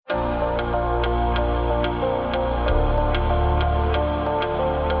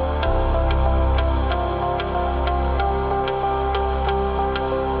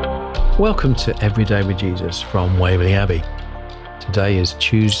Welcome to Everyday with Jesus from Waverley Abbey. Today is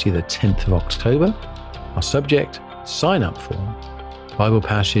Tuesday the 10th of October. Our subject, sign up form. Bible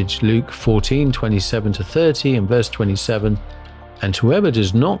passage Luke 14:27-30 and verse 27. And whoever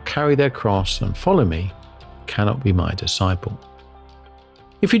does not carry their cross and follow me cannot be my disciple.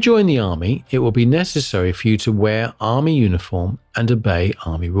 If you join the army, it will be necessary for you to wear army uniform and obey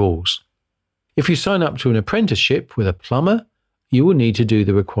army rules. If you sign up to an apprenticeship with a plumber, you will need to do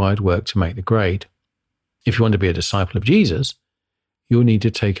the required work to make the grade. If you want to be a disciple of Jesus, you will need to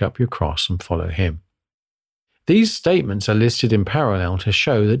take up your cross and follow him. These statements are listed in parallel to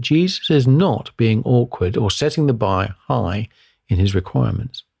show that Jesus is not being awkward or setting the bar high in his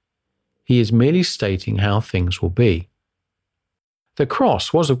requirements. He is merely stating how things will be. The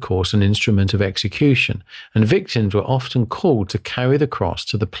cross was, of course, an instrument of execution, and victims were often called to carry the cross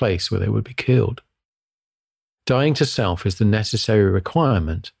to the place where they would be killed. Dying to self is the necessary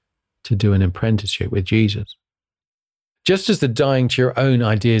requirement to do an apprenticeship with Jesus. Just as the dying to your own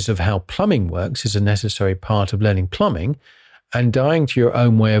ideas of how plumbing works is a necessary part of learning plumbing, and dying to your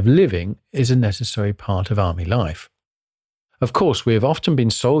own way of living is a necessary part of army life. Of course, we have often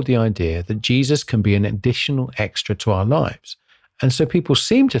been sold the idea that Jesus can be an additional extra to our lives, and so people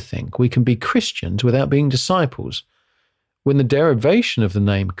seem to think we can be Christians without being disciples, when the derivation of the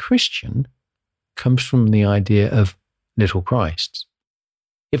name Christian comes from the idea of little Christs.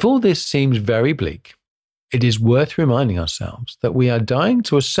 If all this seems very bleak, it is worth reminding ourselves that we are dying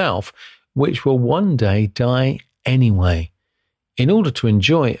to a self which will one day die anyway, in order to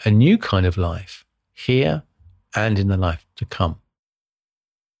enjoy a new kind of life here and in the life to come.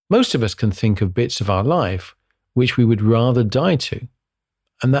 Most of us can think of bits of our life which we would rather die to,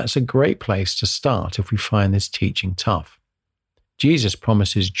 and that's a great place to start if we find this teaching tough. Jesus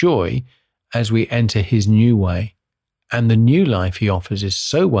promises joy as we enter his new way, and the new life he offers is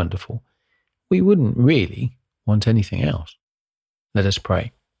so wonderful, we wouldn't really want anything else. Let us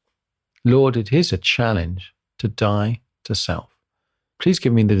pray. Lord, it is a challenge to die to self. Please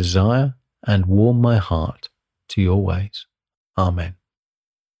give me the desire and warm my heart to your ways. Amen.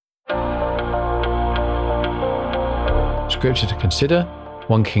 Scripture to consider: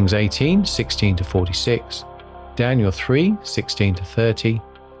 1 Kings 18:16-46, Daniel 3:16-30,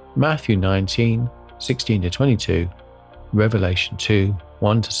 Matthew 19:16-22, Revelation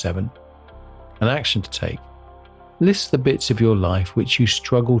 2:1-7. An action to take: list the bits of your life which you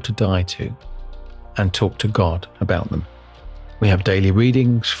struggle to die to and talk to God about them. We have daily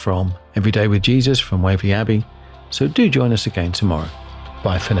readings from Everyday with Jesus from Waverley Abbey, so do join us again tomorrow.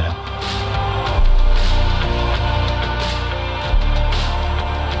 Bye for now.